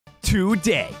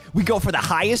Today, we go for the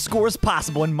highest scores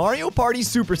possible in Mario Party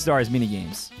Superstars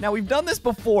minigames. Now, we've done this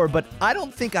before, but I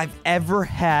don't think I've ever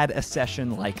had a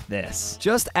session like this.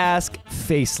 Just ask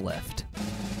Facelift.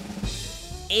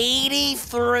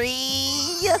 83.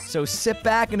 So sit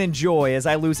back and enjoy as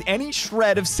I lose any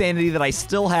shred of sanity that I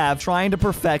still have trying to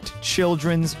perfect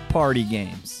children's party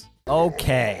games.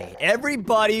 Okay,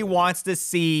 everybody wants to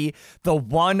see the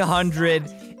 100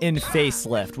 in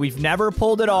Facelift. We've never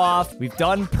pulled it off. We've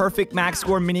done perfect max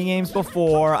score minigames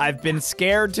before. I've been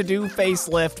scared to do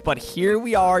Facelift, but here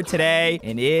we are today,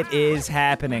 and it is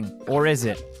happening. Or is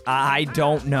it? I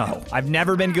don't know. I've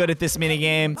never been good at this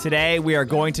minigame. Today, we are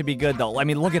going to be good, though. I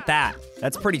mean, look at that.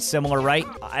 That's pretty similar, right?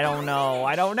 I don't know.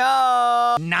 I don't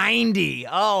know. 90.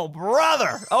 Oh,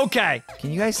 brother. Okay.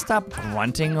 Can you guys stop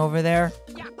grunting over there?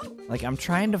 Like, I'm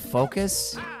trying to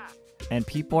focus, and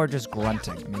people are just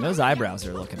grunting. I mean, those eyebrows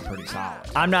are looking pretty solid.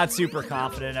 I'm not super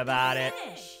confident about it.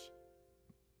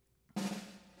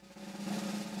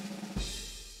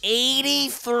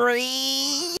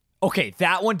 83. Okay,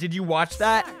 that one, did you watch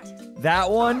that?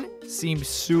 That one seemed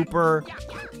super,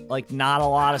 like, not a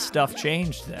lot of stuff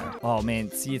changed there. Oh, man,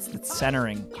 see, it's the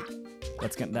centering.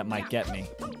 That might get me.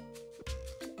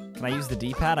 Can I use the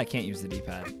D-pad? I can't use the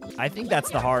D-pad. I think that's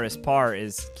the hardest part,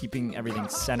 is keeping everything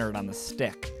centered on the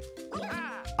stick.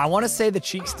 I want to say the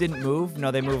cheeks didn't move. No,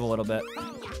 they move a little bit.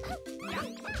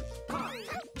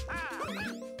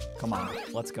 Come on,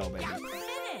 let's go, baby.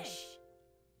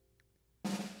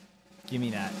 Give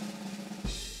me that.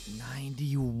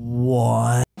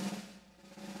 91.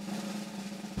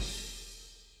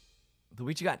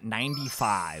 Luigi got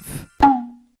 95.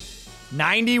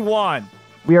 91.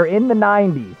 We are in the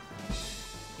 90s.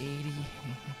 80.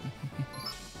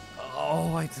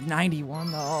 Oh, it's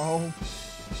 91 though.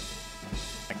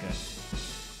 Okay.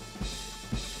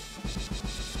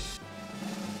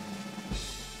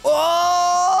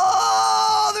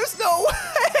 Oh, there's no way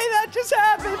that just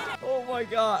happened. Oh my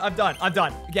God, I'm done. I'm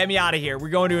done. Get me out of here. We're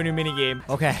going to a new minigame.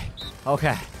 Okay,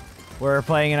 okay. We're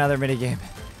playing another minigame.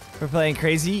 We're playing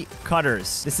Crazy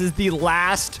Cutters. This is the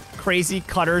last Crazy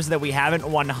Cutters that we haven't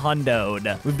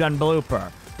 100'd. We've done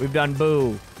Blooper. We've done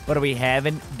Boo. But we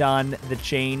haven't done the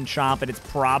Chain Chomp, and it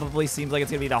probably seems like it's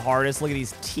gonna be the hardest. Look at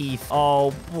these teeth.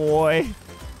 Oh, boy.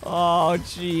 Oh,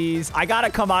 jeez. I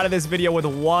gotta come out of this video with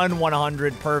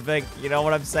 100 perfect. You know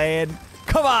what I'm saying?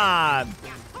 Come on.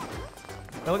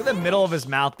 Now look at the middle of his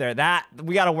mouth there.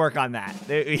 We gotta work on that.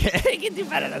 We can do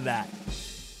better than that.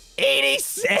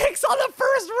 86 on the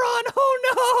first run. Oh,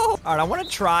 no. All right, I want to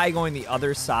try going the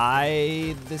other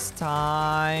side this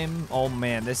time. Oh,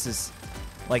 man, this is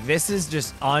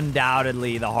just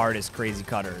undoubtedly the hardest Crazy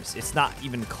Cutters. It's not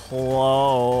even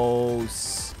close.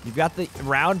 You've got the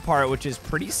round part, which is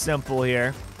pretty simple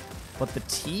here. But the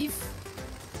teeth.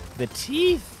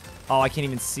 Oh, I can't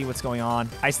even see what's going on.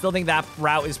 I still think that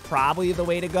route is probably the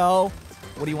way to go.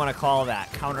 What do you want to call that?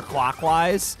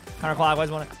 Counterclockwise? Counterclockwise,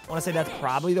 I want to say that's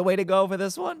probably the way to go for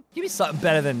this one. Give me something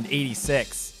better than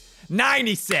 86.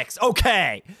 96,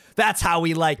 okay. That's how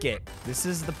we like it. This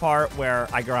is the part where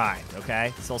I grind,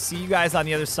 okay? So I'll see you guys on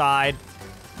the other side.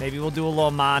 Maybe we'll do a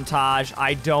little montage.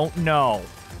 I don't know.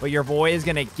 But your boy is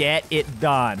gonna get it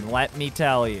done, let me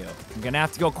tell you. I'm gonna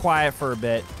have to go quiet for a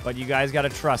bit, but you guys gotta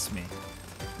trust me.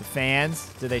 The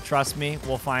fans, do they trust me?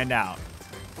 We'll find out.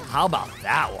 How about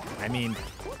that one? I mean,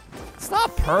 it's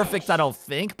not perfect, I don't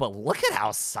think, but look at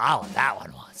how solid that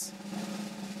one was.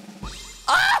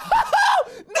 Oh,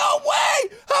 no way!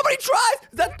 How many tries?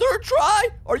 Is that third try?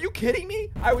 Are you kidding me?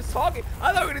 I was talking.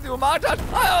 I thought we were gonna do a montage. I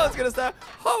thought I was gonna start.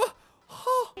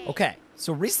 Okay,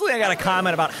 so recently I got a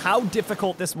comment about how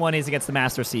difficult this one is against the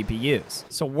master CPUs.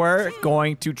 So we're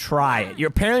going to try it.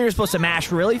 Apparently you're supposed to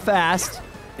mash really fast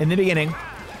in the beginning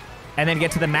and then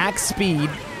get to the max speed.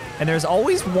 And there's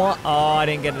always one, oh, I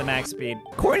didn't get to the max speed.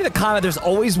 According to the comment, there's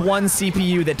always one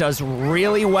CPU that does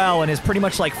really well and is pretty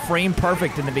much like frame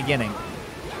perfect in the beginning.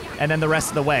 And then the rest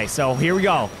of the way. So here we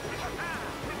go.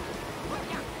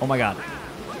 Oh my God.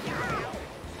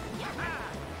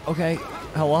 Okay,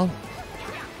 hello?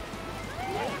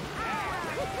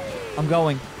 I'm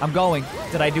going.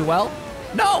 Did I do well?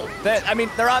 No, I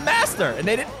mean, they're on master and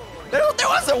they didn't, there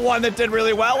wasn't one that did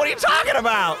really well. What are you talking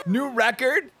about? New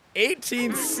record?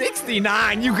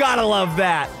 1869, you gotta love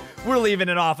that. We're leaving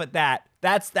it off at that.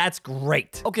 That's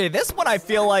great. Okay, this one I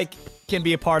feel like can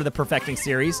be a part of the perfecting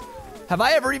series. Have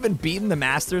I ever even beaten the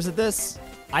masters at this?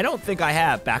 I don't think I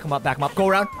have. Back them up, go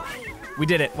around. We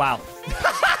did it, wow.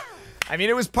 I mean,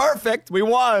 it was perfect, we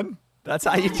won. That's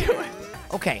how you do it.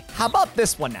 Okay, how about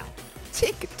this one now?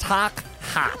 Tick-tock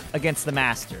hop against the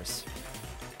masters.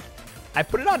 I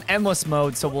put it on endless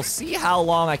mode, so we'll see how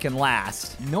long I can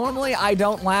last. Normally, I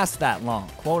don't last that long,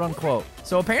 quote unquote.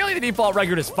 So apparently the default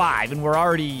record is 5, and we're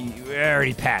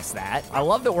already past that. I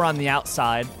love that we're on the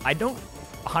outside. I don't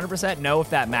 100% know if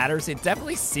that matters. It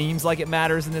definitely seems like it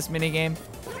matters in this minigame.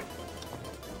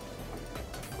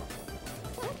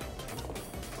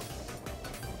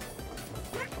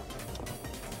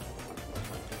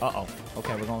 Uh-oh.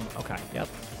 Okay, we're going, okay, yep.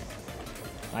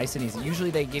 Nice and easy. Usually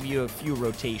they give you a few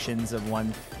rotations of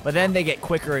one, but then they get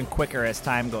quicker and quicker as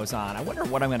time goes on. I wonder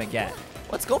what I'm gonna get.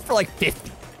 Let's go for like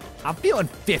 50. I'm feeling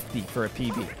 50 for a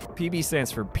PB. PB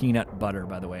stands for peanut butter,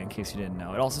 by the way, in case you didn't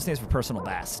know. It also stands for personal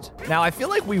best. Now, I feel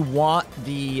like we want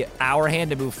the hour hand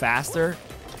to move faster.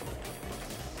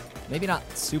 Maybe not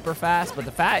super fast,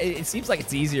 but it seems like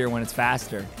it's easier when it's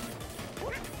faster.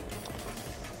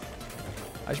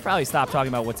 I should probably stop talking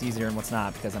about what's easier and what's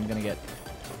not, because I'm gonna get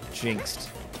jinxed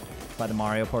by the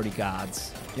Mario Party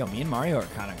gods. Yo, me and Mario are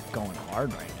kind of going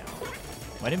hard right now.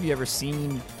 When have you ever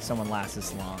seen someone last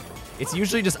this long? It's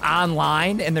usually just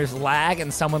online and there's lag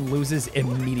and someone loses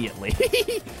immediately.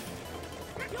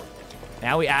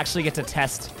 Now we actually get to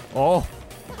test. Oh,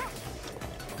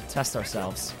 test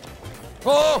ourselves.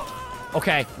 Oh,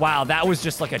 okay. Wow, that was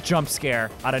just like a jump scare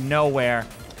out of nowhere.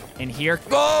 And here,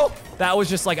 oh, that was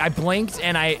just like I blinked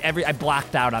and I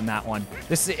blacked out on that one.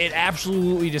 It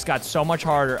absolutely just got so much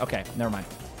harder. Okay, never mind.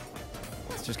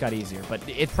 It's just got easier, but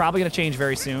it's probably gonna change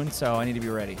very soon, so I need to be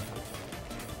ready.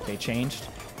 Okay, changed.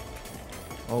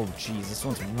 Oh, geez, this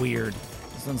one's weird.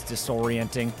 This one's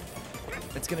disorienting.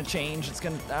 It's gonna change. It's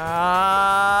gonna.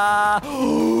 That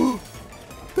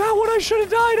one I should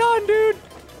have died on, dude.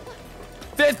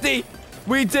 50.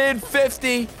 We did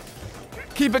 50.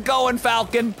 Keep it going,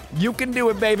 Falcon. You can do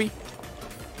it, baby.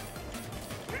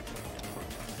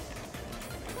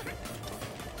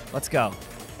 Let's go.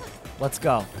 Let's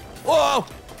go. Whoa!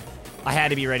 I had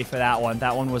to be ready for that one.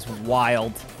 That one was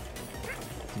wild.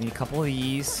 Give me a couple of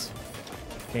these.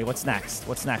 Okay, what's next?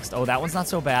 What's next? Oh, that one's not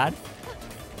so bad.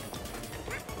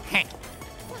 Hey.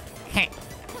 Hey.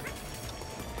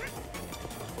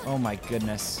 Oh my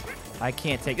goodness. I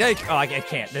can't take. Oh, I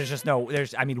can't. There's just no.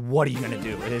 I mean, what are you gonna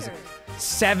do? It is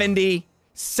 70,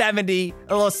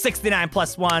 a little 69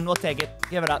 plus 1. We'll take it.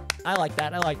 Give it up. I like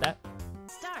that. I like that.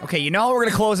 Okay, you know how we're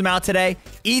gonna close them out today?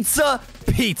 Eatsa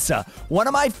Pizza. One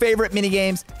of my favorite mini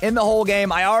games in the whole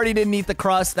game. I already didn't eat the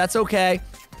crust. That's okay.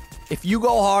 If you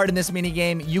go hard in this mini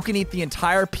game, you can eat the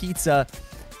entire pizza,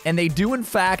 and they do in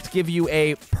fact give you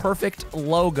a perfect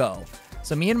logo.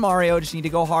 So me and Mario just need to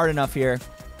go hard enough here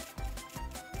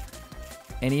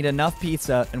and eat enough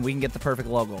pizza, and we can get the perfect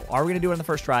logo. Are we gonna do it on the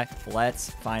first try? Let's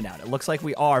find out. It looks like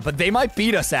we are, but they might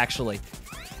beat us, actually.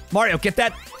 Mario, get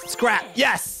that scrap.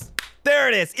 Yes! There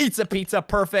it is. Eats a pizza.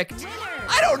 Perfect.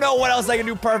 I don't know what else I can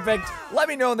do perfect. Let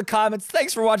me know in the comments.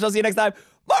 Thanks for watching. I'll see you next time.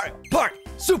 Mario Party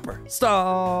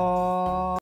Superstar.